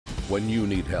when you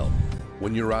need help,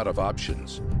 when you're out of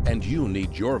options, and you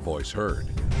need your voice heard.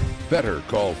 Better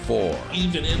Call 4.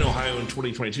 Even in Ohio in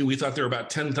 2022, we thought there were about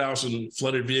 10,000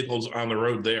 flooded vehicles on the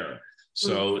road there.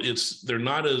 So they're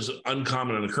not as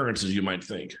uncommon an occurrence as you might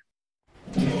think.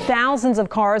 Thousands of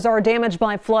cars are damaged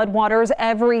by floodwaters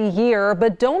every year,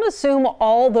 but don't assume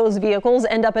all those vehicles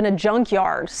end up in a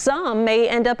junkyard. Some may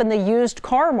end up in the used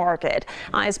car market.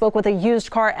 I spoke with a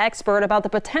used car expert about the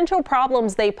potential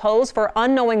problems they pose for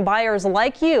unknowing buyers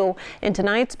like you in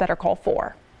tonight's Better Call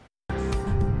 4.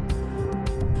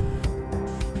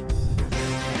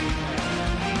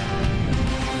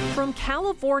 From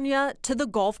California to the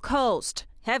Gulf Coast,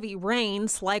 heavy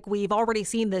rains like we've already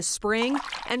seen this spring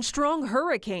and strong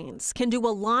hurricanes can do a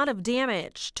lot of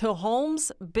damage to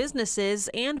homes, businesses,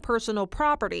 and personal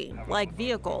property like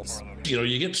vehicles. You know,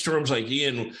 you get storms like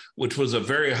Ian, which was a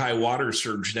very high water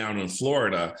surge down in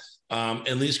Florida.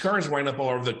 And these cars wind up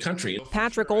all over the country.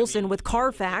 Patrick Olson with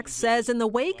Carfax says in the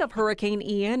wake of Hurricane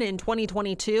Ian in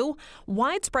 2022,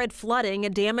 widespread flooding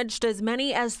damaged as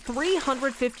many as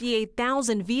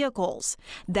 358,000 vehicles.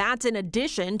 That's in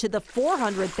addition to the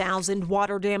 400,000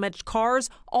 water-damaged cars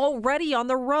already on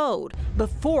the road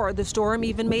before the storm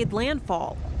even made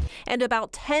landfall. And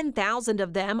about 10,000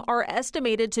 of them are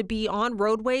estimated to be on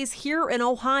roadways here in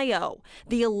Ohio,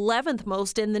 the 11th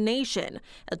most in the nation,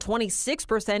 a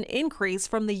 26% increase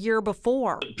from the year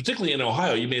before. Particularly in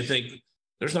Ohio, you may think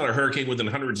there's not a hurricane within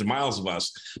hundreds of miles of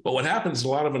us. But what happens, a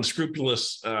lot of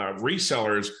unscrupulous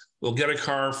resellers will get a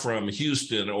car from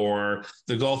Houston or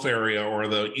the Gulf area or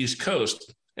the East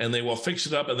Coast, and they will fix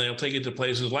it up and they'll take it to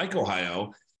places like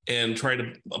Ohio and try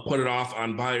to put it off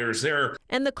on buyers there.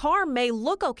 And the car may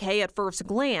look okay at first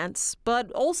glance,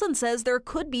 but Olson says there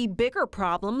could be bigger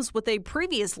problems with a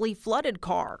previously flooded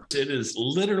car. It is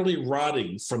literally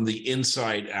rotting from the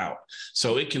inside out.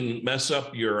 So it can mess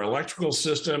up your electrical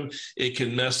system. It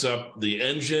can mess up the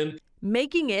engine,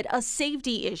 making it a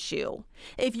safety issue.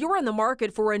 If you're in the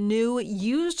market for a new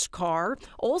used car,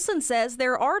 Olson says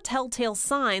there are telltale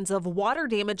signs of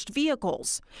water-damaged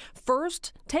vehicles.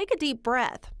 First, take a deep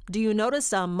breath. Do you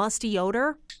notice a musty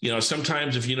odor? You know,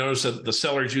 sometimes if you notice that the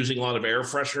seller's using a lot of air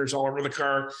fresheners all over the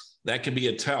car, that can be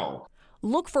a tell.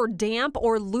 Look for damp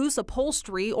or loose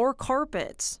upholstery or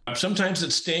carpets. Sometimes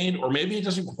it's stained, or maybe it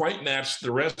doesn't quite match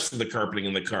the rest of the carpeting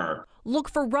in the car. Look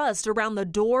for rust around the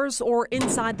doors or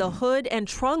inside the hood and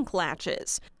trunk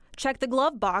latches. Check the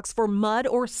glove box for mud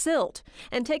or silt,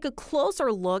 and take a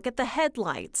closer look at the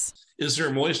headlights. Is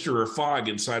there moisture or fog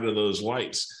inside of those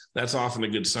lights? That's often a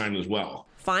good sign as well.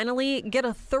 Finally, get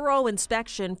a thorough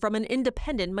inspection from an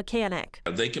independent mechanic.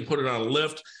 They can put it on a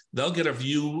lift. They'll get a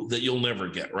view that you'll never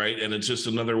get, right? And it's just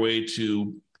another way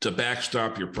to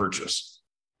backstop your purchase.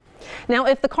 Now,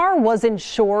 if the car was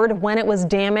insured when it was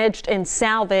damaged and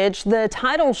salvaged, the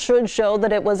title should show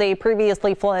that it was a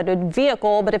previously flooded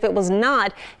vehicle. But if it was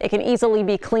not, it can easily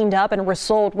be cleaned up and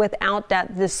resold without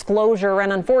that disclosure.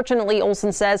 And unfortunately,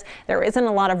 Olson says there isn't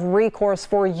a lot of recourse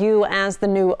for you as the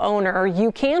new owner.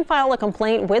 You can file a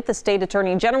complaint with the state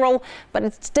attorney general, but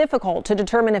it's difficult to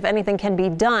determine if anything can be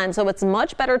done. So it's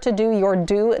much better to do your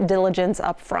due diligence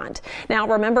up front. Now,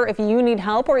 remember, if you need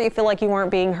help or you feel like you aren't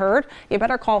being heard, you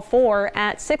better call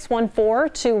at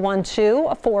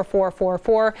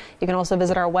 614-212-4444. You can also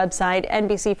visit our website,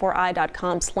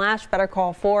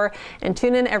 NBC4i.com/BetterCall4, and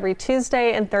tune in every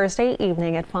Tuesday and Thursday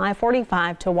evening at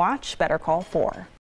 5:45 to watch Better Call 4.